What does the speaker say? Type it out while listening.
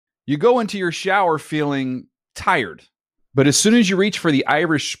You go into your shower feeling tired, but as soon as you reach for the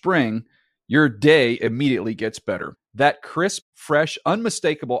Irish Spring, your day immediately gets better. That crisp, fresh,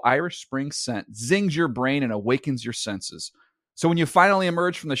 unmistakable Irish Spring scent zings your brain and awakens your senses. So when you finally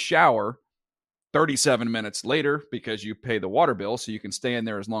emerge from the shower 37 minutes later, because you pay the water bill so you can stay in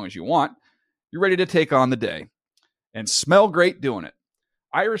there as long as you want, you're ready to take on the day and smell great doing it.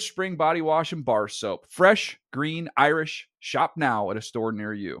 Irish Spring Body Wash and Bar Soap. Fresh, green, Irish. Shop now at a store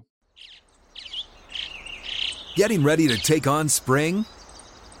near you. Getting ready to take on spring?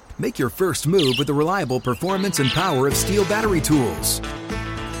 Make your first move with the reliable performance and power of Steel battery tools.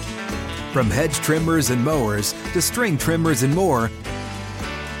 From hedge trimmers and mowers to string trimmers and more,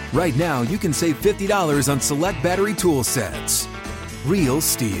 right now you can save $50 on select battery tool sets. Real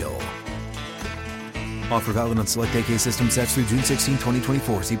Steel. Offer valid on select AK system sets through June 16,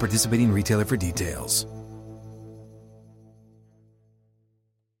 2024. See participating retailer for details.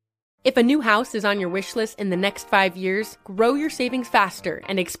 If a new house is on your wish list in the next 5 years, grow your savings faster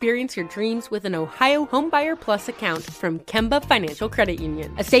and experience your dreams with an Ohio Homebuyer Plus account from Kemba Financial Credit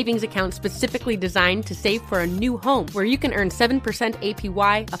Union. A savings account specifically designed to save for a new home where you can earn 7%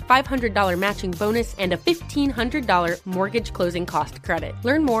 APY, a $500 matching bonus, and a $1,500 mortgage closing cost credit.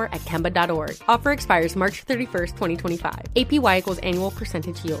 Learn more at Kemba.org. Offer expires March 31st, 2025. APY equals annual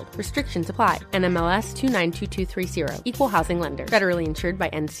percentage yield. Restrictions apply. NMLS 292230. Equal housing lender. Federally insured by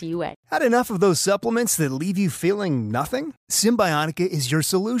NCUA. Had enough of those supplements that leave you feeling nothing? Symbiotica is your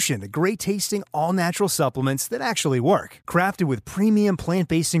solution to great-tasting, all-natural supplements that actually work. Crafted with premium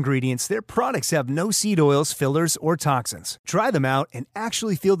plant-based ingredients, their products have no seed oils, fillers, or toxins. Try them out and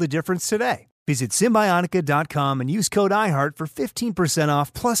actually feel the difference today. Visit Symbiotica.com and use code IHEART for 15%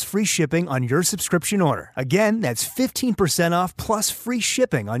 off plus free shipping on your subscription order. Again, that's 15% off plus free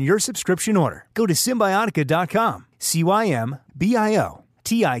shipping on your subscription order. Go to Symbiotica.com. CYMBIOTIKA.com.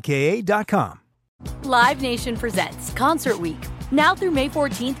 Live Nation presents Concert Week. Now through May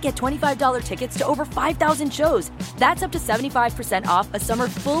 14th, get $25 tickets to over 5,000 shows. That's up to 75% off a summer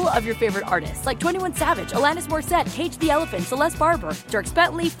full of your favorite artists like 21 Savage, Alanis Morissette, Cage the Elephant, Celeste Barber, Dierks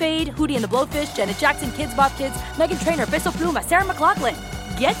Bentley, Fade, Hootie and the Blowfish, Janet Jackson, Kids Bop Kids, Meghan Trainor, Peso Pluma, Sarah McLachlan.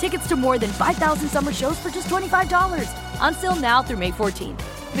 Get tickets to more than 5,000 summer shows for just $25. On sale now through May 14th.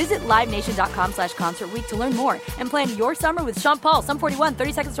 Visit LiveNation.com/Concert Week to learn more and plan your summer with Sean Paul, Sum 41,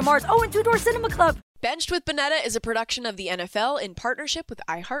 30 Seconds to Mars, and Two Door Cinema Club. Benched with Bonetta is a production of the NFL in partnership with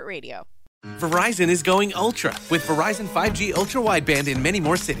iHeartRadio. Verizon is going ultra with Verizon 5G Ultra Wideband in many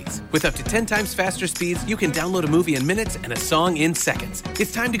more cities. With up to 10 times faster speeds, you can download a movie in minutes and a song in seconds.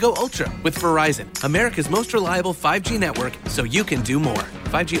 It's time to go ultra with Verizon, America's most reliable 5G network, so you can do more.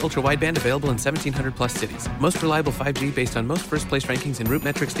 5G Ultra Wideband available in 1,700 plus cities. Most reliable 5G based on most first place rankings and root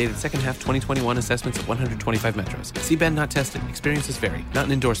metrics dated second half 2021 assessments of 125 metros. C-band not tested. Experiences vary. Not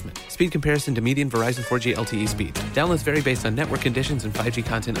an endorsement. Speed comparison to median Verizon 4G LTE speeds. Downloads vary based on network conditions and 5G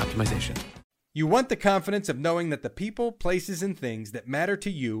content optimization. You want the confidence of knowing that the people, places, and things that matter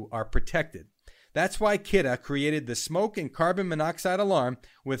to you are protected. That's why Kidde created the smoke and carbon monoxide alarm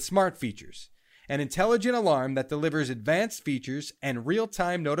with smart features. An intelligent alarm that delivers advanced features and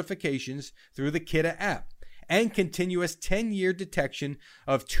real-time notifications through the Kidde app, and continuous 10-year detection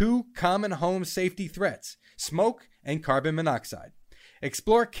of two common home safety threats, smoke and carbon monoxide.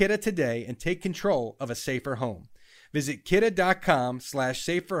 Explore Kidde today and take control of a safer home. Visit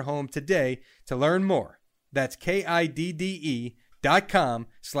Kidde.com/saferhome today to learn more. That's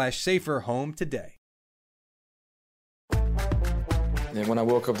KIDDE.com/saferhome today. And when I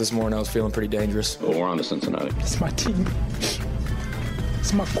woke up this morning, I was feeling pretty dangerous. Well, we're on to Cincinnati. It's my team.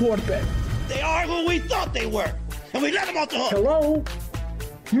 It's my quarterback. They are who we thought they were, and we let them off the hook. Hello?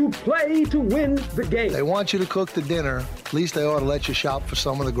 You play to win the game. They want you to cook the dinner. At least they ought to let you shop for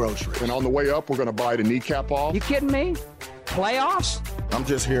some of the groceries. And on the way up, we're going to buy the kneecap off. You kidding me? Playoffs? I'm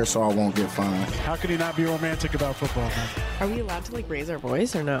just here so I won't get fined. How can you not be romantic about football, man? Are we allowed to raise our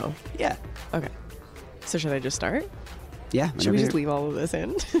voice or no? Yeah. Okay. So should I just start? Yeah. Should we just leave all of this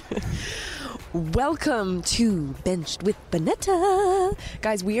in? Welcome to Benched with Bonetta.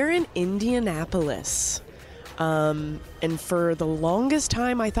 Guys, we are in Indianapolis. And for the longest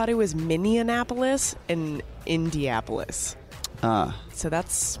time, I thought it was Minneapolis and Indianapolis. So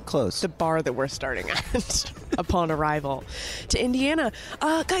that's close. The bar that we're starting at upon arrival to Indiana.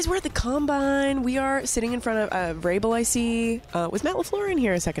 Guys, we're at the Combine. We are sitting in front of Vrabel, I see. Was Matt LaFleur in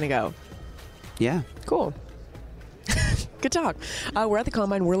here a second ago? Yeah. Cool. Good talk. We're at the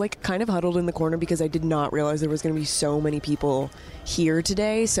Combine. We're kind of huddled in the corner because I did not realize there was going to be so many people here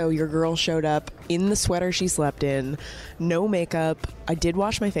today. So your girl showed up in the sweater she slept in, no makeup. I did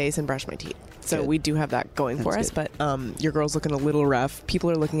wash my face and brush my teeth. So Good. we do have that going for us. That's But your girl's looking a little rough. People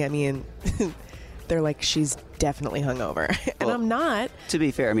are looking at me and they're like, she's definitely hungover. And Well, I'm not. To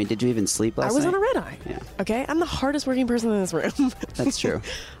be fair, I mean, did you even sleep last I was night? on a red eye. Yeah. Okay? I'm the hardest working person in this room. That's true.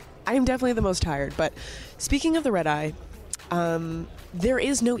 I'm definitely the most tired. But speaking of the red eye, there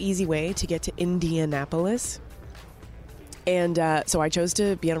is no easy way to get to Indianapolis. And so I chose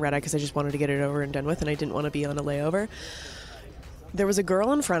to be on a red eye because I just wanted to get it over and done with, and I didn't want to be on a layover. There was a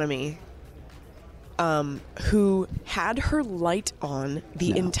girl in front of me who had her light on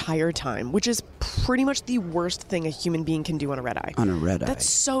the entire time, which is pretty much the worst thing a human being can do on a red eye. On a red eye. That's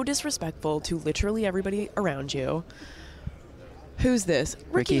so disrespectful to literally everybody around you. Who's this?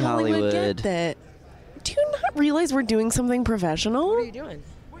 Ricky Hollywood. Get that. Do you not realize we're doing something professional? What are you doing?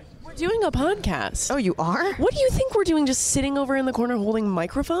 We're doing a podcast. Oh, you are? What do you think we're doing, just sitting over in the corner holding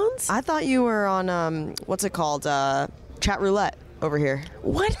microphones? I thought you were on, what's it called? Chat roulette over here.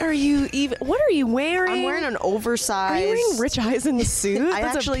 What are you wearing? I'm wearing an oversized... Are you wearing Rich Eisen's suit? I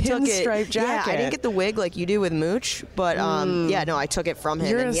That's actually a took it. pinstripe jacket. Yeah, I didn't get the wig like you do with Mooch, but yeah, no, I took it from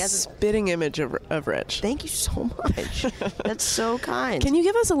him. You're and a he has spitting image of Rich. Thank you so much. That's so kind. Can you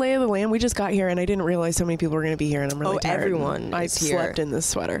give us a lay of the land? We just got here, and I didn't realize so many people were going to be here, and I'm really tired. Everyone I is here. slept in this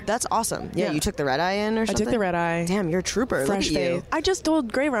sweater. That's awesome. Yeah, you took the red eye in or something? I took the red eye. Damn, you're a trooper. Fresh Look at you. face. I just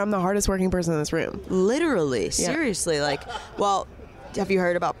told Graver I'm the hardest working person in this room. Literally. Seriously. Like, well... Have you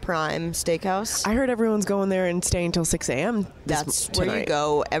heard about Prime Steakhouse? I heard everyone's going there and staying until 6 a.m. That's where you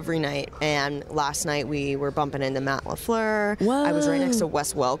go every night. And last night we were bumping into Matt LaFleur. Whoa. I was right next to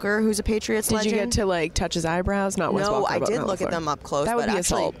Wes Welker, who's a Patriots legend. Did you get to like touch his eyebrows? Not Wes No, Welker, I but did Matt look at LaFleur. them up close. That would but be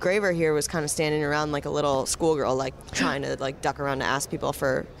actually, assault. Graver here was kind of standing around like a little schoolgirl, like trying to like duck around to ask people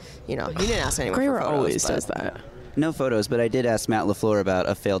for, he didn't ask anyone Graver for photos. always but- does that. No photos, but I did ask Matt LaFleur about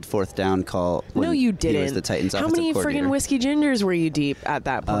a failed fourth down call when No, you didn't. he was the Titans How offensive many coordinator. friggin' whiskey gingers were you deep at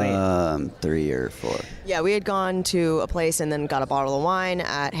that point? 3 or 4. Yeah, we had gone to a place and then got a bottle of wine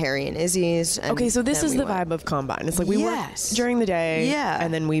at Harry and Izzy's. And Okay, so this then is we the went. vibe of Combine. It's like we work during the day,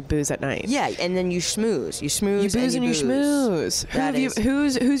 and then we booze at night. Yeah, and then you schmooze. You schmooze. You booze and you schmooze. That is-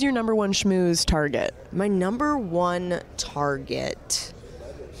 Who's your number one schmooze target? My number one target.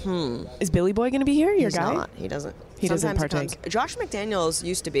 Is Billy Boy going to be here? Your He's guy? not. He doesn't. He doesn't Sometimes he partake. comes. Josh McDaniels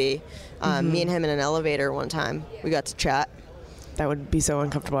used to be. Me and him in an elevator one time. We got to chat. That would be so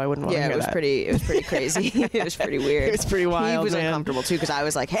uncomfortable. I wouldn't want to Yeah, hear it was that. pretty. It was pretty crazy. It was pretty weird. It was pretty wild, He was man. uncomfortable too because I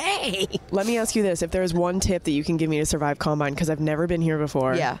was like, "Hey." Let me ask you this: if there's one tip that you can give me to survive Combine, because I've never been here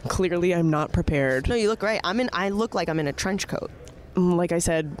before. Yeah. Clearly, I'm not prepared. No, you look great. I look like I'm in a trench coat. Like I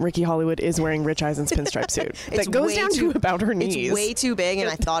said, Ricky Hollywood is wearing Rich Eisen's pinstripe suit It's that goes way down to about her knees. It's way too big, and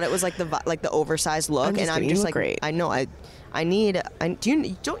I thought it was like the oversized look. I'm just and I'm kidding. just You look like, great. I know.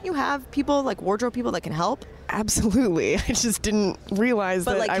 Don't you have people like wardrobe people that can help? Absolutely. I just didn't realize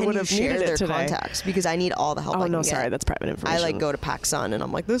But that like, I can would you have share needed their it today. contacts because I need all the help. Oh I can no, get. sorry, that's private information. I like go to PacSun and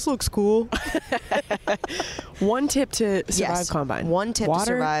I'm like, this looks cool. One tip to survive Yes. Combine. One tip Water,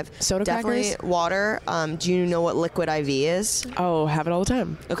 to survive. soda Definitely crackers. water. Do you know what Liquid IV is? Oh, have it all the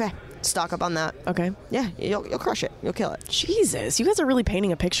time. Okay. Stock up on that. Okay. Yeah, you'll crush it. You'll kill it. Jesus, you guys are really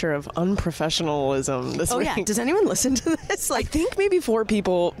painting a picture of unprofessionalism this Oh week. yeah. Does anyone listen to this? I think maybe 4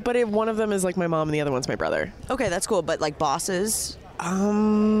 people, but if one of them is like my mom and the other one's my brother. Okay, that's cool. But like bosses.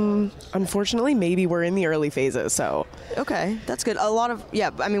 Unfortunately, maybe we're in the early phases, so. Okay, that's good.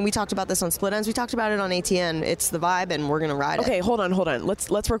 I mean, we talked about this on Split Ends. We talked about it on ATN. It's the vibe, and we're gonna ride Okay, it. hold on.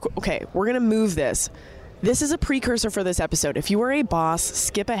 Okay, we're gonna move this. This is a precursor for this episode. If you were a boss,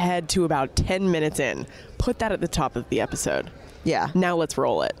 skip ahead to about 10 minutes in. Put that at the top of the episode. Yeah. Now let's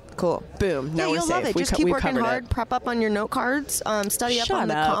roll it. Cool. Boom. Now Yeah, we're you'll safe. love it. We Just keep we working covered hard. it. Prep up on your note cards. Study up Shut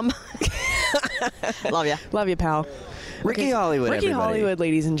on up. the Love ya. Love you, pal. Ricky Hollywood, Ricky everybody. Hollywood,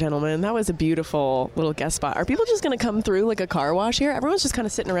 ladies and gentlemen. That was a beautiful little guest spot. Are people just going to come through like a car wash here? Everyone's just kind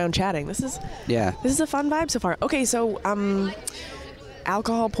of sitting around chatting. This is a fun vibe so far. Okay, so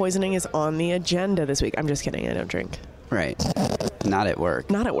alcohol poisoning is on the agenda this week. I'm just kidding. I don't drink. Right. Not at work.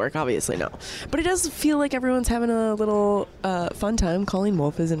 Not at work, obviously, no. But it does feel like everyone's having a little fun time. Colleen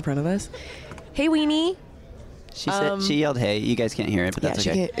Wolfe is in front of us. Hey, Weenie. She said she yelled, "Hey!" You guys can't hear it, but that's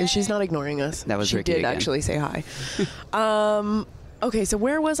okay. She's not ignoring us. That was she Ricky did again. actually say hi. Okay, so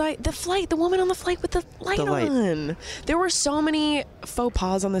where was I? The flight. The woman on the flight with the light on. There were so many faux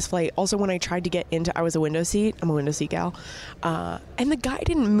pas on this flight. Also, when I tried to get into, I was a window seat. I'm a window seat gal, and the guy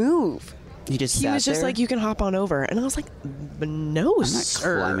didn't move. He just He sat was just there? like, "You can hop on over," and I was like, "No, I'm not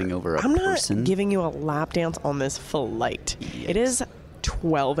sir. climbing over a I'm not person." giving you a lap dance on this flight." It is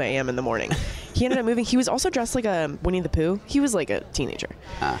 12 a.m. in the morning. He ended up moving. He was also dressed like a Winnie the Pooh. He was like a teenager.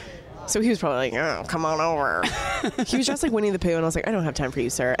 So he was probably like, oh, come on over. He was dressed like Winnie the Pooh, and I was like, I don't have time for you,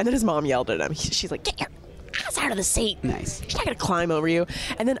 sir. And then his mom yelled at him. She's like, get your ass out of the seat. Nice. She's not going to climb over you.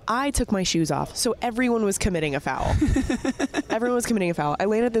 And then I took my shoes off, so everyone was committing a foul. Everyone was committing a foul. I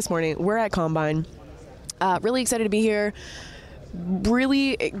landed this morning. We're at Combine. Really excited to be here.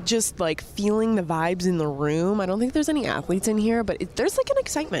 Really just like feeling the vibes in the room. I don't think there's any athletes in here, but there's like an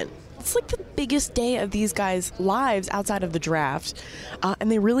excitement. It's like the biggest day of these guys' lives outside of the draft,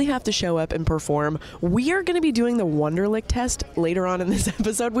 and they really have to show up and perform. We are going to be doing the Wonderlic test later on in this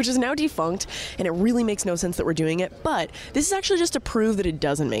episode, which is now defunct, and it really makes no sense that we're doing it, but this is actually just to prove that it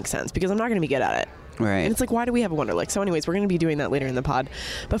doesn't make sense, because I'm not going to be good at it. Right. And it's like, why do we have a Wonderlic? So anyways, we're going to be doing that later in the pod.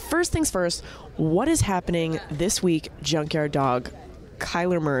 But first things first, what is happening this week, Junkyard Dog?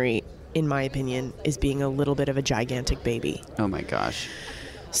 Kyler Murray, in my opinion, is being a little bit of a gigantic baby. Oh my gosh.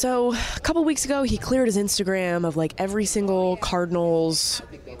 So a couple weeks ago, he cleared his Instagram of like every single Cardinals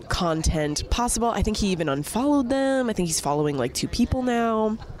content possible. I think he even unfollowed them. I think he's following like 2 people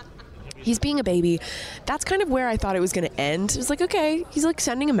now. He's being a baby. That's kind of where I thought it was going to end. It was like, okay, he's like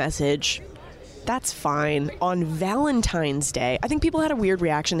sending a message. That's fine. On Valentine's Day, I think people had a weird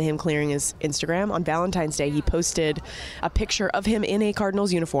reaction to him clearing his Instagram. On Valentine's Day, he posted a picture of him in a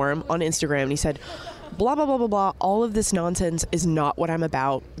Cardinals uniform on Instagram, and he said, blah, blah, blah, blah, blah. All of this nonsense is not what I'm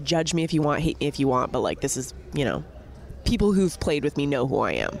about. Judge me if you want, hate me if you want, but like, this is, you know, people who've played with me know who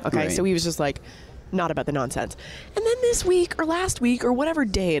I am. Okay. Right. So he was just like, not about the nonsense. And then this week or last week or whatever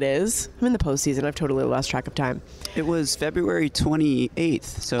day it is, I'm in the postseason. I've totally lost track of time. It was February 28th,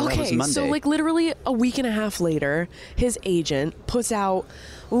 so that was Monday. So like literally a week and a half later, his agent puts out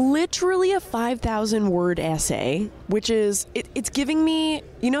literally a 5,000 word essay, which is, it's giving me,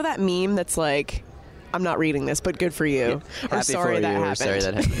 you know that meme that's like, I'm not reading this, but good for you. Yeah. Or sorry that happened. Sorry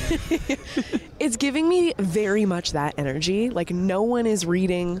that happened. It's giving me very much that energy. Like no one is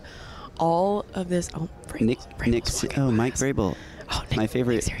reading all of this. Oh, Mike Vrabel. Oh, my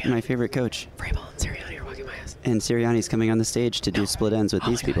favorite coach. Vrabel and Sirianni are walking by us. And Sirianni's coming on the stage to do split ends with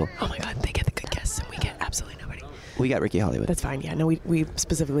these people. Oh my God, they get the good guests and we get absolutely nobody. We got Ricky Hollywood. That's fine. Yeah, no, we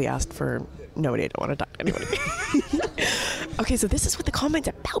specifically asked for nobody. I don't want to talk to anybody. Okay, so this is what the comments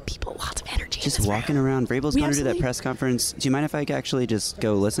about, people. Lots of energy. Just walking around. Vrabel's going to do that press conference. Do you mind if I actually just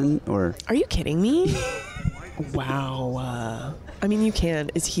go listen? Or are you kidding me? Wow. I mean, you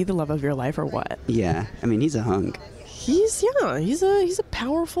can. Is he the love of your life or what? Yeah. I mean, he's a hunk. He's a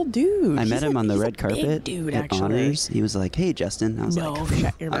powerful dude. I met him on the red carpet dude, at actually. Honors. He was like, "Hey, Justin." I was no, like,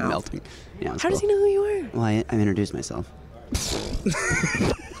 shut your mouth. I'm melting. Yeah, how does he know who you are? Well, I introduced myself.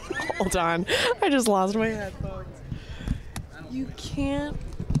 Hold on. I just lost my headphones. You can't.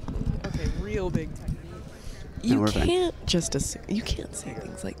 Okay, real big time. You can't just assume. You can't say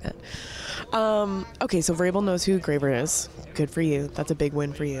things like that. Okay, so Vrabel knows who Graver is. Good for you. That's a big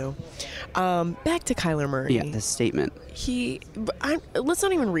win for you. Back to Kyler Murray. Yeah, the statement. Let's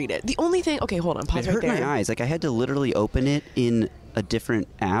not even read it. The only thing. Okay, hold on. Pause right there. It hurt my eyes. Like I had to literally open it in a different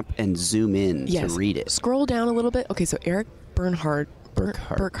app and zoom in to read it. Scroll down a little bit. Okay, so Eric Burkhart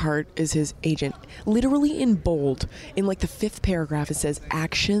is his agent. Literally in bold, in like the 5th paragraph, it says,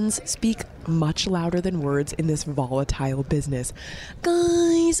 actions speak much louder than words in this volatile business.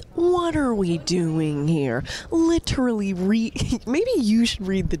 Guys, what are we doing here? Literally maybe you should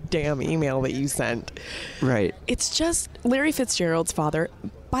read the damn email that you sent. Right. It's just Larry Fitzgerald's father.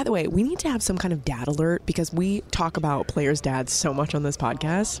 By the way, we need to have some kind of dad alert because we talk about players' dads so much on this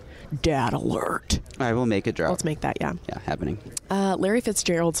podcast. Dad alert. I will make it drop. Let's make that, yeah. Yeah, happening. Larry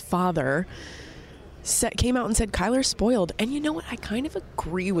Fitzgerald's father came out and said Kyler's spoiled. And you know what? I kind of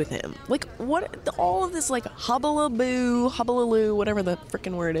agree with him. Like, what? All of this, like, hubbaloo, whatever the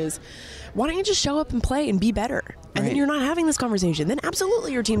freaking word is. Why don't you just show up and play and be better? And then you're not having this conversation. Then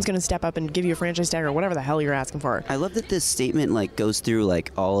absolutely your team's going to step up and give you a franchise tag or whatever the hell you're asking for. I love that this statement like goes through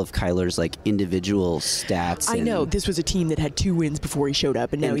like all of Kyler's like individual stats. I know. This was a team that had 2 wins before he showed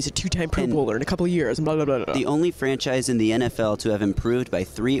up, and now he's a 2-time Pro Bowler in a couple of years, and blah, blah, blah, blah. The only franchise in the NFL to have improved by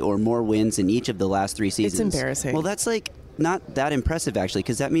 3 or more wins in each of the last 3 seasons. It's embarrassing. Well, that's like not that impressive actually,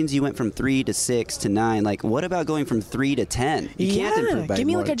 because that means you went from 3 to 6 to 9. Like, what about going from 3 to 10? You can't improve by give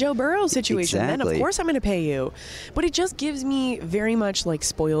me more. like a Joe Burrow situation. Exactly. Then of course I'm going to pay you. But it just gives me very much like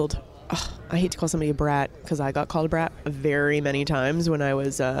spoiled. I hate to call somebody a brat because I got called a brat very many times when I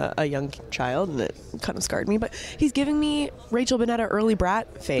was a young child, and it kind of scarred me. But he's giving me Rachel Bonnetta early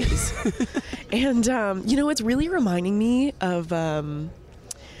brat phase. And, you know, it's really reminding me of, okay,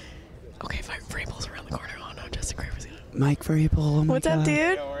 if Vrabel's around the corner. Oh, no, Justin Graver's going to. Mike Vrabel, oh my What's God. up,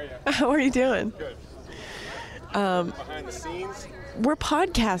 dude? How are you? How are you doing? Good. Behind the scenes. We're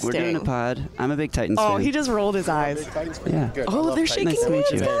podcasting. We're doing a pod. I'm a big Titans fan. Oh, he just rolled his eyes. Yeah. Oh, they're shaking Nice to meet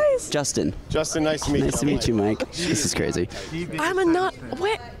hands, you. guys. Justin. Justin, nice to meet you. Nice to meet you, Mike. This is crazy. I'm a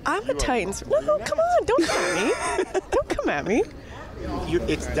Titans. No, come on. Don't come at me. Don't come at me.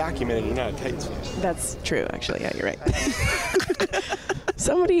 It's documented. You're not a Titans fan. That's true, actually. Yeah, you're right.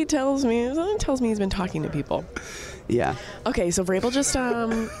 Somebody tells me he's been talking to people. Yeah. Okay, so Vrabel just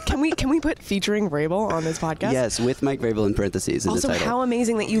can we put featuring Vrabel on this podcast? Yes, with Mike Vrabel in parentheses in also, the title. how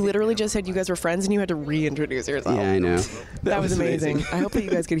amazing that you literally just said you guys were friends and you had to reintroduce yourself. Yeah, I know. That was amazing. I hope that you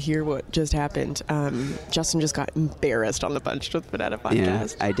guys could hear what just happened. Justin just got embarrassed on the Bunched with Banana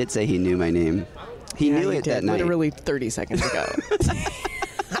podcast. Yeah, I did say he knew my name. He knew it that night. Literally 30 seconds ago.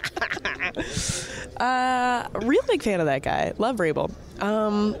 Real big fan of that guy. Love Vrabel.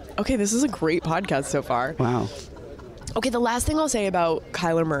 Okay, this is a great podcast so far. Wow. Okay, the last thing I'll say about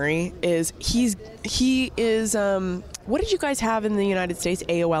Kyler Murray is he is what did you guys have in the United States?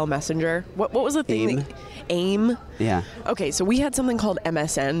 AOL Messenger. What was the thing? AIM. Yeah. Okay, so we had something called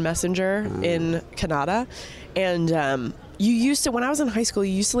MSN Messenger in Canada, and you used to, when I was in high school,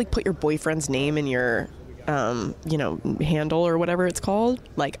 you used to like put your boyfriend's name in your handle or whatever it's called.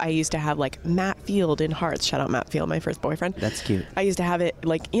 Like I used to have like Matt Field in hearts. Shout out Matt Field, my first boyfriend. That's cute. I used to have it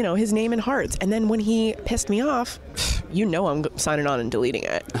like, his name in hearts. And then when he pissed me off, I'm signing on and deleting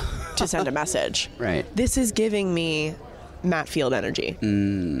it to send a message. Right. This is giving me Matt Field energy.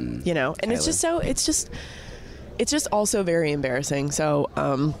 And Kyler. It's just also very embarrassing. So,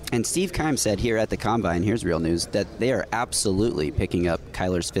 and Steve Keim said here at the Combine, here's real news, that they are absolutely picking up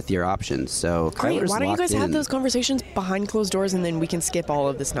Kyler's fifth-year option. So great. Kyler's Why don't you guys locked have in. those conversations behind closed doors, and then we can skip all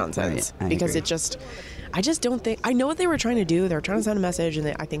of this nonsense? Right, because agree. I just don't think, I know what they were trying to do. They were trying to send a message,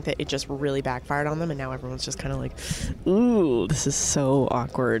 and I think that it just really backfired on them, and now everyone's just kind of like, ooh, this is so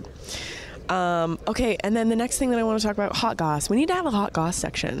awkward. Okay, and then the next thing that I want to talk about, hot goss. We need to have a hot goss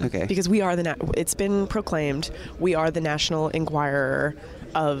section. Okay. Because we are it's been proclaimed, we are the National Enquirer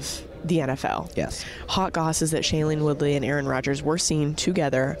of the NFL. Yes. Hot goss is that Shailene Woodley and Aaron Rodgers were seen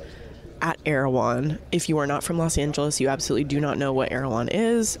together at Erewhon. If you are not from Los Angeles, you absolutely do not know what Erewhon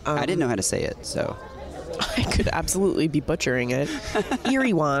is. I didn't know how to say it, so... I could absolutely be butchering it.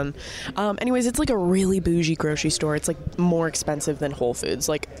 Erewhon. Anyways, it's like a really bougie grocery store. It's like more expensive than Whole Foods.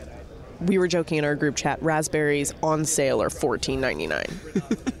 Like, we were joking in our group chat, raspberries on sale are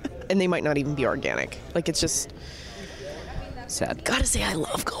 $14.99. And they might not even be organic. Like, it's just... sad. Gotta say, I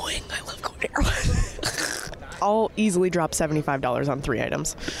love going to Erewhon. I'll easily drop $75 on 3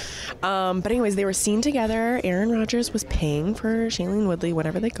 items. But anyways, they were seen together. Aaron Rodgers was paying for Shailene Woodley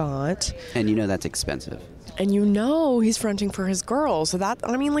whatever they got. And that's expensive. And he's fronting for his girl. So that's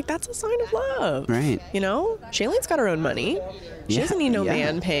a sign of love. Right. Shailene's got her own money. She doesn't need no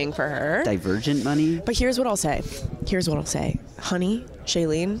man paying for her. Divergent money. But here's what I'll say. Honey,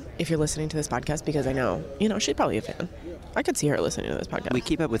 Shailene, if you're listening to this podcast, because I know, she's probably a fan. I could see her listening to this podcast. We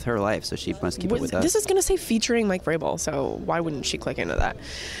keep up with her life, so she must keep up with us. This is going to say featuring Mike Vrabel, so why wouldn't she click into that?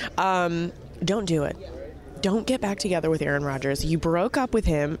 Don't do it. Don't get back together with Aaron Rodgers. You broke up with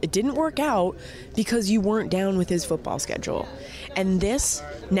him. It didn't work out because you weren't down with his football schedule. And this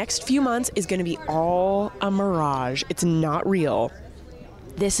next few months is going to be all a mirage. It's not real.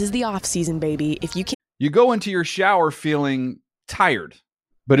 This is the off season, baby. If you can, You go into your shower feeling tired,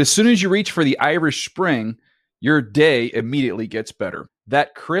 but as soon as you reach for the Irish Spring, your day immediately gets better.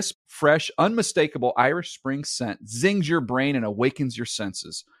 That crisp, fresh, unmistakable Irish Spring scent zings your brain and awakens your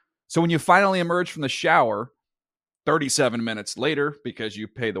senses. So when you finally emerge from the shower, 37 minutes later, because you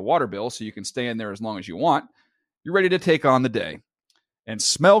pay the water bill so you can stay in there as long as you want, you're ready to take on the day. And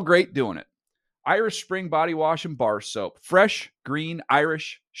smell great doing it. Irish Spring Body Wash and Bar Soap. Fresh, green,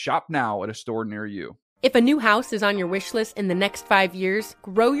 Irish. Shop now at a store near you. If a new house is on your wish list in the next 5 years,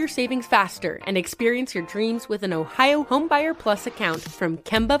 grow your savings faster and experience your dreams with an Ohio Homebuyer Plus account from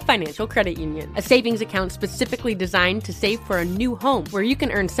Kemba Financial Credit Union. A savings account specifically designed to save for a new home, where you can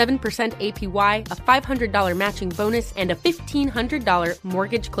earn 7% APY, a $500 matching bonus, and a $1,500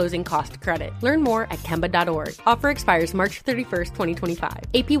 mortgage closing cost credit. Learn more at Kemba.org. Offer expires March 31st, 2025.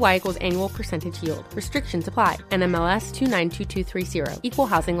 APY equals annual percentage yield. Restrictions apply. NMLS 292230. Equal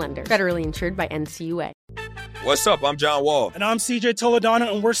housing lender. Federally insured by NCUA. What's up? I'm John Wall. And I'm CJ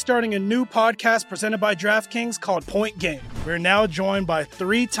Toledano, and we're starting a new podcast presented by DraftKings called Point Game. We're now joined by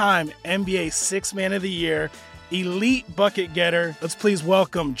 3-time NBA Sixth Man of the Year, elite bucket getter. Let's please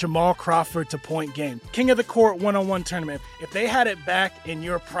welcome Jamal Crawford to Point Game. King of the Court one-on-one tournament. If they had it back in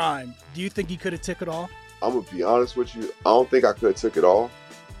your prime, do you think you could have took it all? I'm going to be honest with you. I don't think I could have took it all,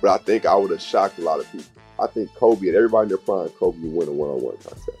 but I think I would have shocked a lot of people. I think Kobe and everybody in their prime, Kobe would win a one-on-one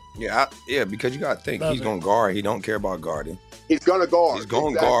contest. Yeah, because you got to think. He's going to guard. He don't care about guarding. He's going to guard. He's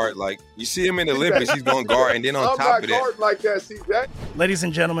going to guard. Like, you see him in the Olympics, he's going to guard. And then on top of that. I'm not guarding like that, CJ. Ladies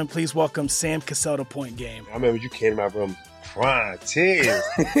and gentlemen, please welcome Sam Cassell to Point Game. I remember you came in my room crying, tears.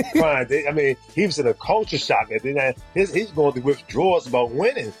 Crying. I mean, he was in a culture shock. And then he's going through withdrawals about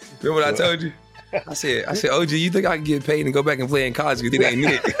winning. Remember what I told you? I said, OG, you think I can get paid and go back and play in college because it ain't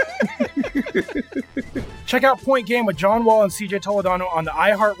it? Check out Point Game with John Wall and CJ Toledano on the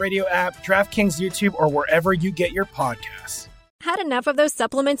iHeartRadio app, DraftKings YouTube, or wherever you get your podcasts. Had enough of those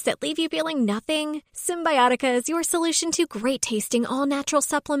supplements that leave you feeling nothing? Symbiotica is your solution to great-tasting, all-natural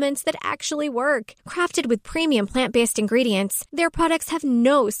supplements that actually work. Crafted with premium plant-based ingredients, their products have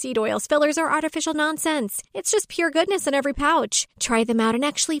no seed oils, fillers, or artificial nonsense. It's just pure goodness in every pouch. Try them out and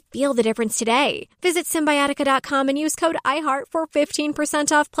actually feel the difference today. Visit Symbiotica.com and use code IHEART for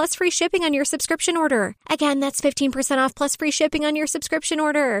 15% off plus free shipping on your subscription order. Again, that's 15% off plus free shipping on your subscription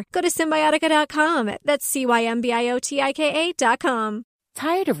order. Go to Symbiotica.com. That's Symbiotika.com.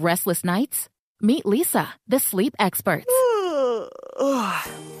 Tired of restless nights? Meet Leesa, the sleep experts.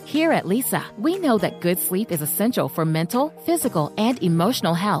 Here at Leesa, we know that good sleep is essential for mental, physical, and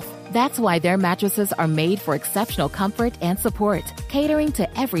emotional health. That's why their mattresses are made for exceptional comfort and support, catering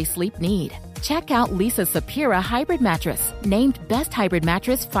to every sleep need. Check out Leesa's Sapira Hybrid Mattress, named Best Hybrid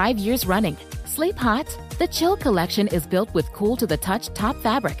Mattress 5 years running. Sleep hot? The Chill Collection is built with cool-to-the-touch top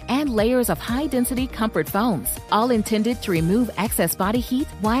fabric and layers of high-density comfort foams, all intended to remove excess body heat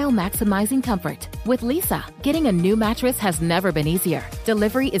while maximizing comfort. With Leesa, getting a new mattress has never been easier.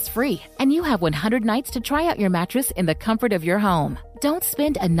 Delivery is free, and you have 100 nights to try out your mattress in the comfort of your home. Don't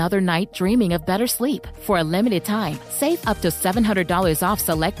spend another night dreaming of better sleep. For a limited time, save up to $700 off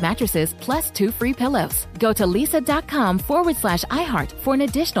select mattresses plus 2 free pillows. Go to Leesa.com/iHeart for an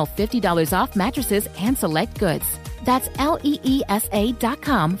additional $50 off mattresses and select goods. That's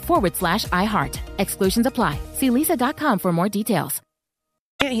LEESA.com/iHeart. Exclusions apply. See Leesa.com for more details.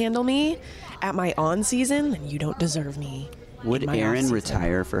 Can't handle me at my on season, then you don't deserve me. Would Aaron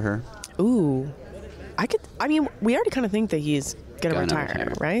retire for her? Ooh. We already kind of think that he's going to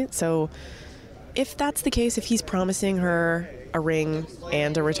retire, right? So if that's the case, if he's promising her a ring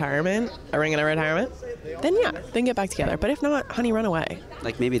and a retirement, then yeah, then get back together. But if not, honey, run away.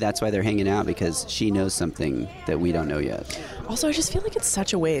 Like maybe that's why they're hanging out, because she knows something that we don't know yet. Also, I just feel like it's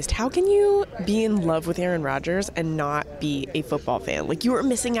such a waste. How can you be in love with Aaron Rodgers and not be a football fan? Like, you are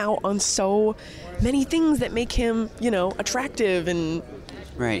missing out on so many things that make him, attractive and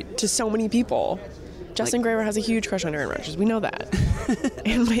to so many people. Justin Graver has a huge crush on Aaron Rodgers. We know that.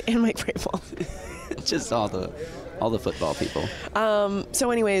 and Mike Vrabel. Just all the football people.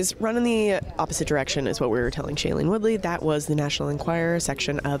 So anyways, run in the opposite direction is what we were telling Shailene Woodley. That was the National Enquirer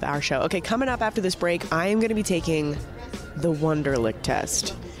section of our show. Okay, coming up after this break, I am going to be taking the Wonderlic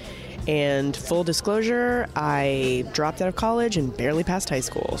test. And full disclosure, I dropped out of college and barely passed high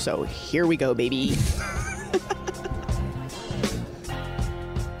school. So here we go, baby.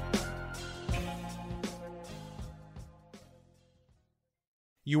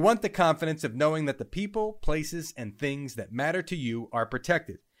 You want the confidence of knowing that the people, places, and things that matter to you are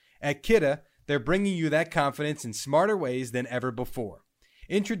protected. At Kidde, they're bringing you that confidence in smarter ways than ever before.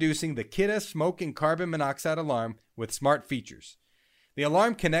 Introducing the Kidde Smoke and Carbon Monoxide Alarm with smart features. The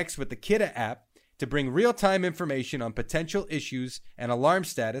alarm connects with the Kidde app to bring real-time information on potential issues and alarm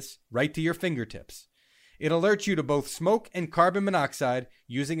status right to your fingertips. It alerts you to both smoke and carbon monoxide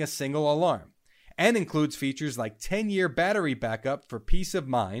using a single alarm, and includes features like 10-year battery backup for peace of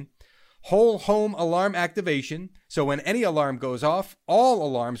mind, whole home alarm activation, so when any alarm goes off, all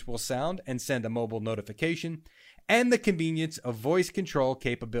alarms will sound and send a mobile notification, and the convenience of voice control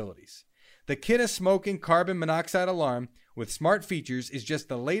capabilities. The Kidde Smoke and Carbon Monoxide Alarm with smart features is just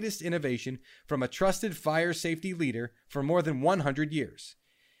the latest innovation from a trusted fire safety leader for more than 100 years.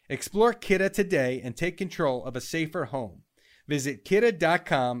 Explore Kidde today and take control of a safer home. Visit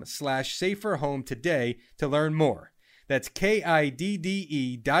kidde.com/saferhome today to learn more. That's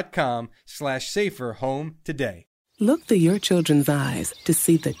KIDDE.com/saferhome today. Look through your children's eyes to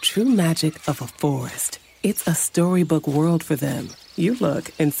see the true magic of a forest. It's a storybook world for them. You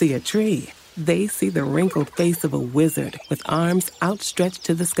look and see a tree. They see the wrinkled face of a wizard with arms outstretched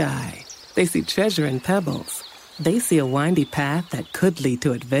to the sky. They see treasure in pebbles. They see a windy path that could lead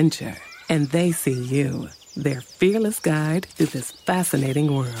to adventure. And they see you, their fearless guide through this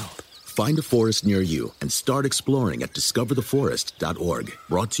fascinating world. Find a forest near you and start exploring at discovertheforest.org.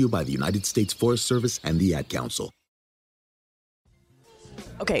 Brought to you by the United States Forest Service and the Ad Council.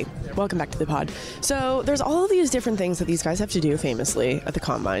 Okay, welcome back to the pod. So there's all of these different things that these guys have to do famously at the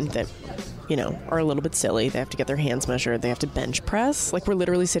combine that, you know, are a little bit silly. They have to get their hands measured. They have to bench press. Like, we're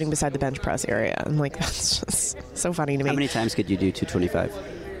literally sitting beside the bench press area. I'm like, that's just so funny to me. How many times could you do 225?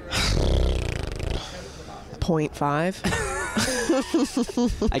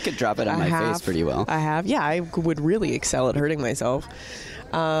 0.5. I could drop it on my face pretty well. I have. Yeah, I would really excel at hurting myself.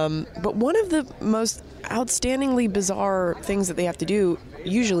 But one of the most outstandingly bizarre things that they have to do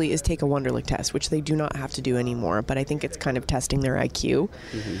usually is take a Wonderlic test, which they do not have to do anymore, but I think it's kind of testing their IQ.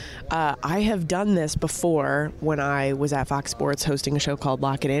 I have done this before when I was at Fox Sports hosting a show called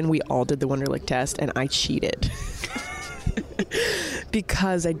Lock It In. We all did the Wonderlic test, and I cheated.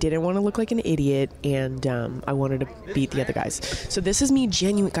 Because I didn't want to look like an idiot, and I wanted to beat the other guys. So this is me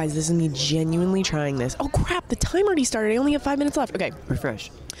genuinely trying this. Oh crap, the time already started. I only have 5 minutes left. Okay.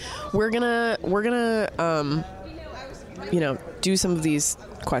 Refresh. We're gonna do some of these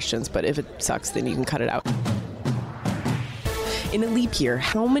questions, but if it sucks, then you can cut it out. In a leap year,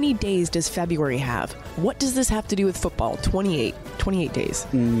 how many days does February have? What does this have to do with football? 28 days.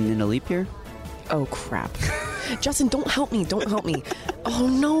 In a leap year? Oh crap. Justin, don't help me. Oh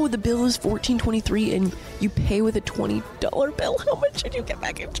no, the bill is $14.23 and you pay with a $20 bill. How much should you get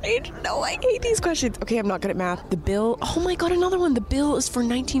back in change? No, I hate these questions. Okay, I'm not good at math. The bill, oh my god, another one. The bill is for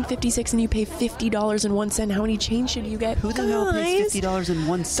 $19.56 and you pay $50.01. How many change should you get? Who the hell pays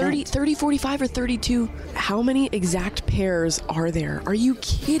 $50.01? 30, 45, or 32. How many exact pairs are there? Are you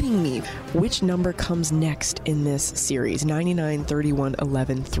kidding me? Which number comes next in this series? 99, 31,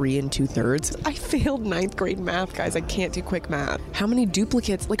 11, 3 2/3. I failed 9th grade math, guys. I can't do quick math. How many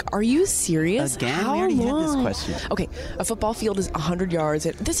duplicates? Like, are you serious? Again? How we already long? had this question. Okay, a football field is 100 yards.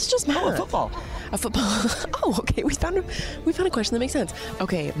 This is just math. A football. Oh, okay. We found a question that makes sense.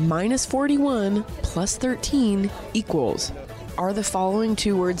 Okay, minus 41 plus 13 equals. Are the following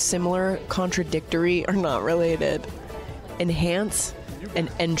two words similar, contradictory, or not related? Enhance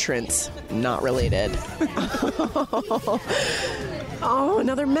and entrance, not related. Oh,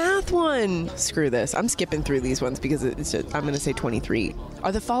 another math one. Screw this. I'm skipping through these ones because I'm going to say 23.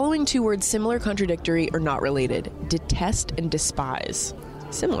 Are the following two words similar, contradictory, or not related? Detest and despise.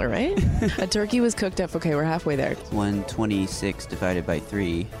 Similar, right? A turkey was cooked up. Okay, we're halfway there. 126 divided by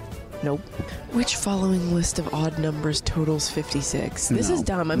 3. Nope. Which following list of odd numbers totals 56? This is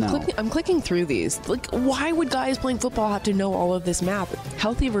dumb. I'm clicking through these. Like, why would guys playing football have to know all of this math?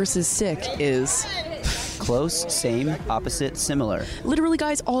 Healthy versus sick is... Close, same, opposite, similar. Literally,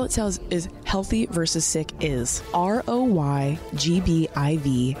 guys, all it says is healthy versus sick is. ROYGBIV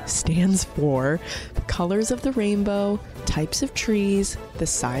stands for the colors of the rainbow, types of trees, the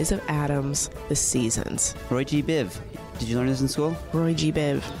size of atoms, the seasons. Roy G. Biv. Did you learn this in school? Roy G.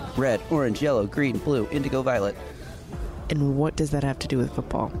 Biv. Red, orange, yellow, green, blue, indigo, violet. And what does that have to do with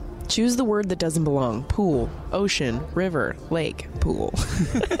football? Choose the word that doesn't belong. Pool, ocean, river, lake, pool.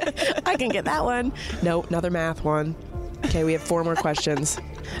 I can get that one. Nope, another math one. Okay, we have 4 more questions.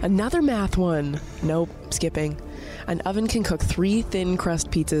 Another math one. Nope, skipping. An oven can cook 3 thin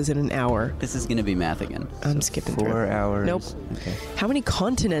crust pizzas in an hour. This is going to be math again. I'm skipping 4 through. 4 hours. Nope. Okay. How many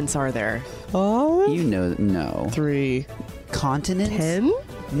continents are there? Oh, you know, no. 3. Continents? 10?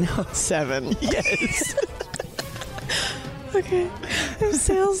 No. 7. Yes. Okay. If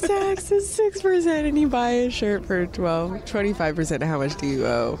sales tax is 6% and you buy a shirt for 25%, how much do you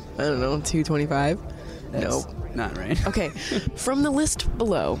owe? I don't know, $225? Nope. Not right. Okay. From the list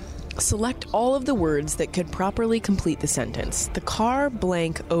below, select all of the words that could properly complete the sentence. The car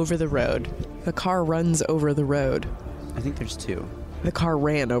blank over the road. The car runs over the road. I think there's 2. The car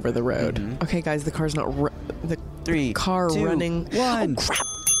ran over the road. Mm-hmm. Okay, guys, the car's not... the 3, car 2, running... 1. Oh, crap.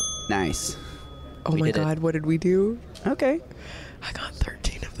 Nice. Oh my god, what did we do? Okay. I got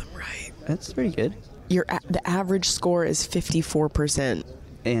 13 of them right. That's pretty good. The average score is 54%.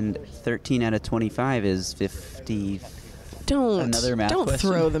 And 13 out of 25 is 50. Another math Don't question?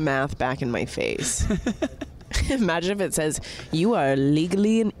 throw the math back in my face. Imagine if it says, you are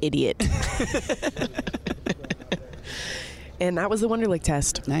legally an idiot. And that was the Wonderlic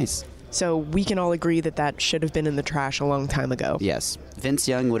test. Nice. So we can all agree that should have been in the trash a long time ago. Yes. Vince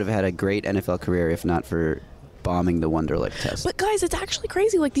Young would have had a great NFL career if not for bombing the Wonderlic test. But guys, it's actually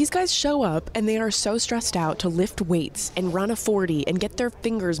crazy. Like, these guys show up and they are so stressed out to lift weights and run a 40 and get their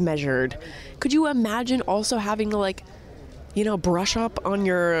fingers measured. Could you imagine also having to, like, brush up on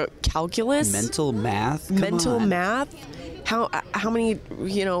your calculus? Mental math? Mental math? How many,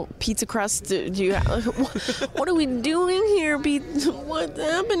 pizza crusts do you have? What are we doing here? What's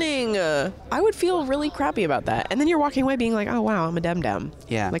happening? I would feel really crappy about that. And then you're walking away being like, oh, wow, I'm a dum-dum.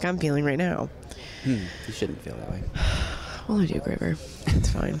 Yeah. Like I'm feeling right now. You shouldn't feel that way. I'll leave you, Graver. It's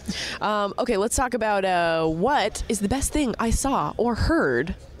fine. Okay, let's talk about what is the best thing I saw or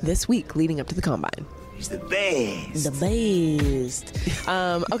heard this week leading up to the Combine. He's the best. The best.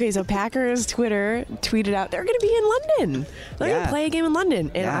 Okay, so Packers Twitter tweeted out they're going to be in London. They're going to play a game in London.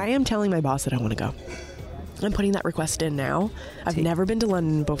 And I am telling my boss that I want to go. I'm putting that request in now. I've never been to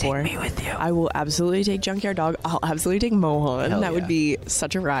London before. Take me with you. I will absolutely take Junkyard Dog. I'll absolutely take Mohan. Hell that would be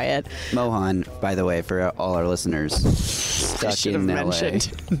such a riot. Mohan, by the way, for all our listeners, stuck in LA,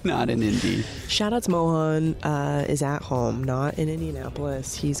 not in Indy. Shout out to Mohan. Is at home, not in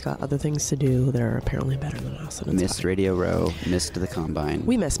Indianapolis. He's got other things to do that are apparently better than us. And Missed Radio Row, missed the Combine.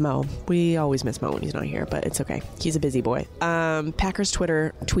 We miss Mo. We always miss Mo when he's not here, but it's okay. He's a busy boy. Packers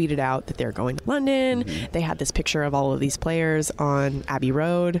Twitter tweeted out that they're going to London. They had this picture of all of these players on Abbey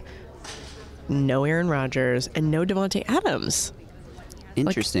Road. No Aaron Rodgers and no Devontae Adams.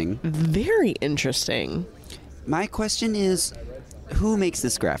 Interesting. Like, very interesting. My question is, who makes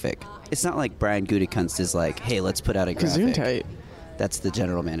this graphic? It's not like Brian Gutekunst is like, hey, let's put out a graphic. That's the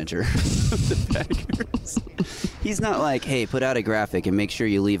general manager of the Packers. He's not like, hey, put out a graphic and make sure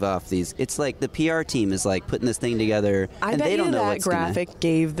you leave off these. It's like the PR team is like putting this thing together, and they don't know what's going to... that graphic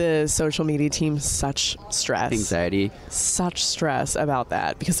gave the social media team such stress. Anxiety. Such stress about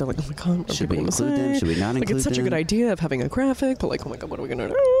that, because they're like, oh my God, should we include them? Should we not include them? It's such a good idea of having a graphic, but like, oh my God, what are we going to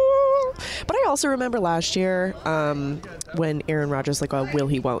do? But I also remember last year when Aaron Rodgers, like, will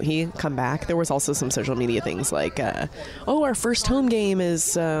he, won't he come back? There was also some social media things like, our first home game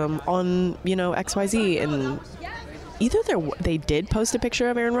is on, XYZ. And either they did post a picture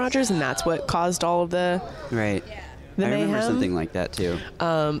of Aaron Rodgers, and that's what caused all of the... Right. I remember something like that, too.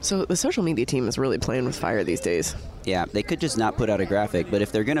 So the social media team is really playing with fire these days. Yeah, they could just not put out a graphic, but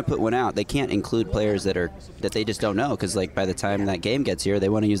if they're going to put one out, they can't include players that they just don't know, because like by the time that game gets here, they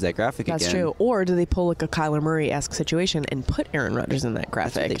want to use that graphic again. That's true. Or do they pull like a Kyler Murray-esque situation and put Aaron Rodgers in that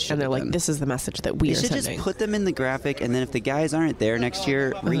graphic? And they're like, this is the message that we are sending. They should just put them in the graphic, and then if the guys aren't there next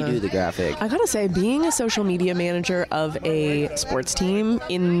year, redo the graphic. I gotta say, being a social media manager of a sports team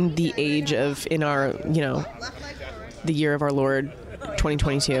in the age of, in our, the year of our Lord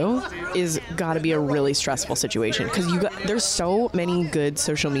 2022 is got to be a really stressful situation, because there's so many good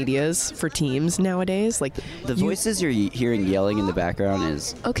social medias for teams nowadays. Like the voices you're hearing yelling in the background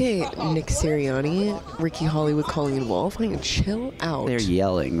is Nick Sirianni, Ricky Hollywood, Colleen Wolfe. I mean, chill out. They're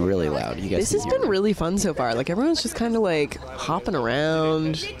yelling really loud. You guys. This has been really fun so far. Like everyone's just kind of like hopping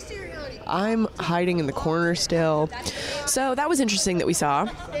around. I'm hiding in the corner still. So that was interesting that we saw.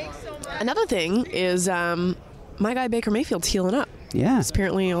 Another thing is my guy Baker Mayfield's healing up. Yeah. He's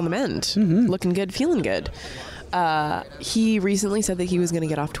apparently on the mend. Looking good, feeling good. He recently said that he was going to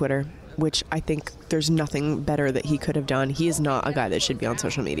get off Twitter, which I think there's nothing better that he could have done. He is not a guy that should be on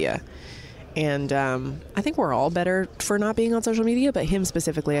social media. And I think we're all better for not being on social media, but him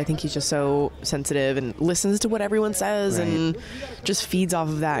specifically, I think he's just so sensitive and listens to what everyone says and just feeds off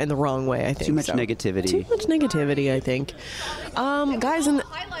of that in the wrong way, I think. Too much negativity. Too much negativity, I think. Guys, and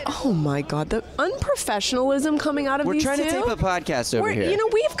oh my God, the unprofessionalism coming out of these two. We're trying to tape a podcast over here.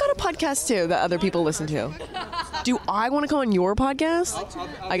 We've got a podcast too that other people listen to. Do I want to go on your podcast?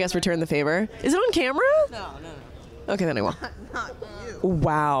 I guess return the favor. Is it on camera? No. Okay, then I won't. Not you.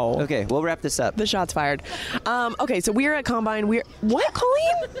 Wow. Okay, we'll wrap this up. The shot's fired. Okay, so we're at Combine. What,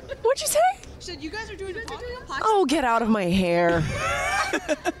 Colleen? What'd you say? She said, you guys are doing a podcast? Oh, get out of my hair.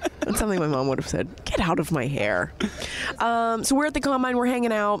 That's something my mom would have said. Get out of my hair. So we're at the Combine. We're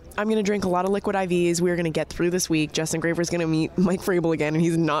hanging out. I'm going to drink a lot of liquid IVs. We're going to get through this week. Justin Graver's going to meet Mike Vrabel again, and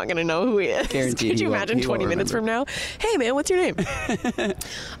he's not going to know who he is. Guaranteed. Could you imagine 20 minutes from now? Hey, man, what's your name?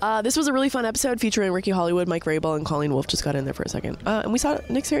 This was a really fun episode featuring Ricky Hollywood, Mike Vrabel, and Colleen Wolfe just got in there for a second. And we saw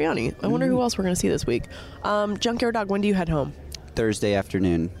Nick Sirianni. I wonder who else we're going to see this week. Junkyard Dog, when do you head home? Thursday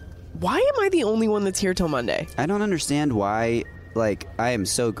afternoon. Why am I the only one that's here till Monday? I don't understand why. Like, I am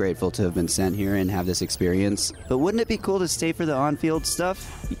so grateful to have been sent here and have this experience. But wouldn't it be cool to stay for the on-field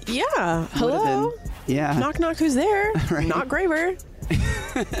stuff? Yeah. Hello? Yeah. Knock, knock, who's there? Right. Not Graver.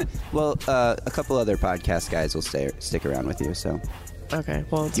 Well, a couple other podcast guys will stick around with you, so... Okay,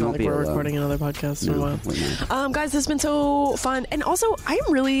 well, it's You not won't like be we're alone. recording another podcast in a while. we're not. Guys, this has been so fun. And also, I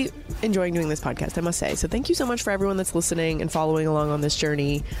am really enjoying doing this podcast, I must say. So thank you so much for everyone that's listening and following along on this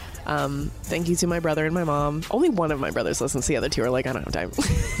journey. Thank you to my brother and my mom. Only one of my brothers listens. The other two are like, I don't have time.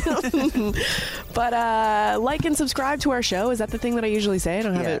 But like and subscribe to our show. Is that the thing that I usually say? I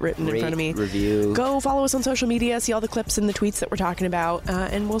don't have it written in front of me. Review. Go follow us on social media. See all the clips and the tweets that we're talking about.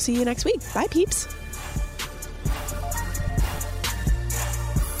 And we'll see you next week. Bye, peeps.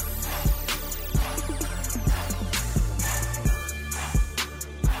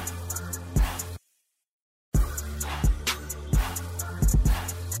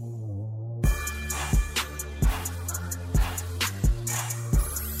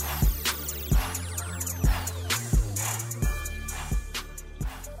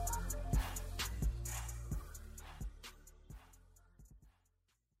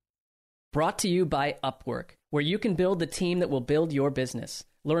 Brought to you by Upwork, where you can build the team that will build your business.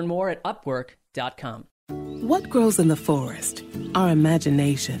 Learn more at Upwork.com. What grows in the forest? Our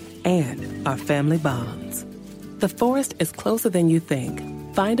imagination and our family bonds. The forest is closer than you think.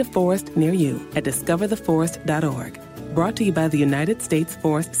 Find a forest near you at discovertheforest.org. Brought to you by the United States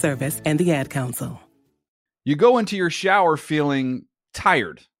Forest Service and the Ad Council. You go into your shower feeling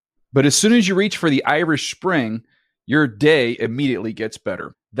tired, but as soon as you reach for the Irish Spring, your day immediately gets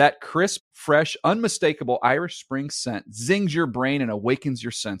better. That crisp, fresh, unmistakable Irish Spring scent zings your brain and awakens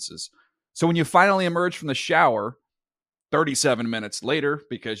your senses. So when you finally emerge from the shower 37 minutes later,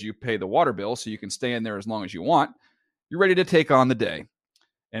 because you pay the water bill so you can stay in there as long as you want, you're ready to take on the day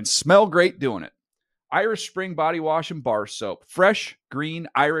and smell great doing it. Irish Spring Body Wash and Bar Soap. Fresh, green,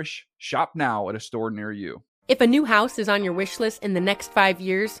 Irish. Shop now at a store near you. If a new house is on your wish list in the next 5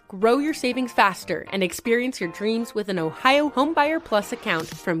 years, grow your savings faster and experience your dreams with an Ohio Homebuyer Plus account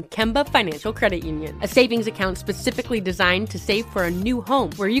from Kemba Financial Credit Union. A savings account specifically designed to save for a new home,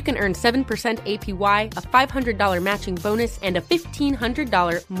 where you can earn 7% APY, a $500 matching bonus, and a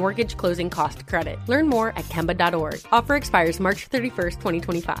 $1,500 mortgage closing cost credit. Learn more at Kemba.org. Offer expires March 31st,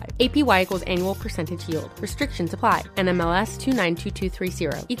 2025. APY equals annual percentage yield. Restrictions apply. NMLS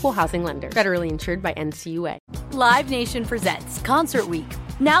 292230. Equal housing lender. Federally insured by NCUA. Live Nation presents Concert Week.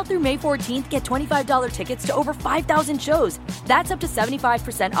 Now through May 14th, get $25 tickets to over 5,000 shows. That's up to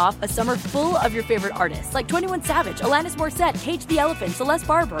 75% off a summer full of your favorite artists like 21 Savage, Alanis Morissette, Cage the Elephant, Celeste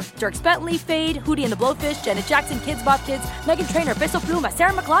Barber, Dierks Bentley, Fade, Hootie and the Blowfish, Janet Jackson, Kids Bop Kids, Meghan Trainor, Peso Pluma,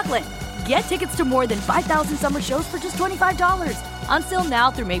 Sarah McLachlan. Get tickets to more than 5,000 summer shows for just $25. On sale now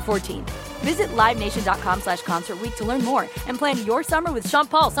through May 14th. Visit LiveNation.com/Concert Week to learn more and plan your summer with Sean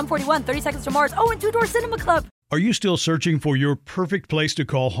Paul, Sum 41, 30 Seconds to Mars, and Two Door Cinema Club. Are you still searching for your perfect place to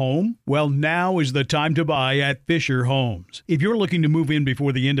call home? Well, now is the time to buy at Fisher Homes. If you're looking to move in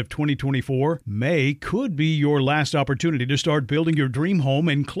before the end of 2024, May could be your last opportunity to start building your dream home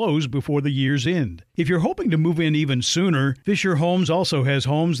and close before the year's end. If you're hoping to move in even sooner, Fisher Homes also has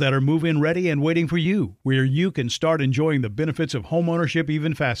homes that are move-in ready and waiting for you, where you can start enjoying the benefits of homeownership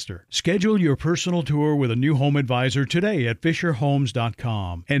even faster. Schedule your personal tour with a new home advisor today at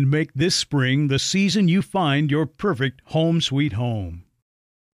FisherHomes.com and make this spring the season you find your perfect home sweet home.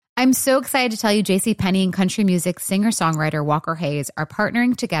 I'm so excited to tell you JCPenney and country music singer-songwriter Walker Hayes are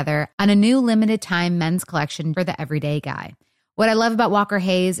partnering together on a new limited-time men's collection for the everyday guy. What I love about Walker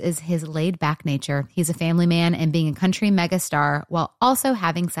Hayes is his laid-back nature. He's a family man, and being a country megastar while also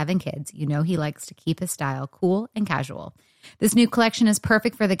having 7 kids, you know he likes to keep his style cool and casual. This new collection is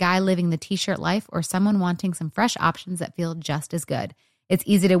perfect for the guy living the t-shirt life or someone wanting some fresh options that feel just as good. It's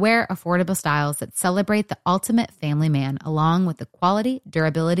easy to wear, affordable styles that celebrate the ultimate family man, along with the quality,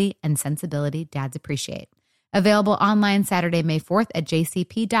 durability, and sensibility dads appreciate. Available online Saturday, May 4th at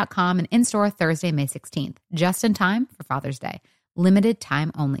jcp.com and in-store Thursday, May 16th. Just in time for Father's Day. Limited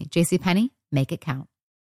time only. JCPenney, make it count.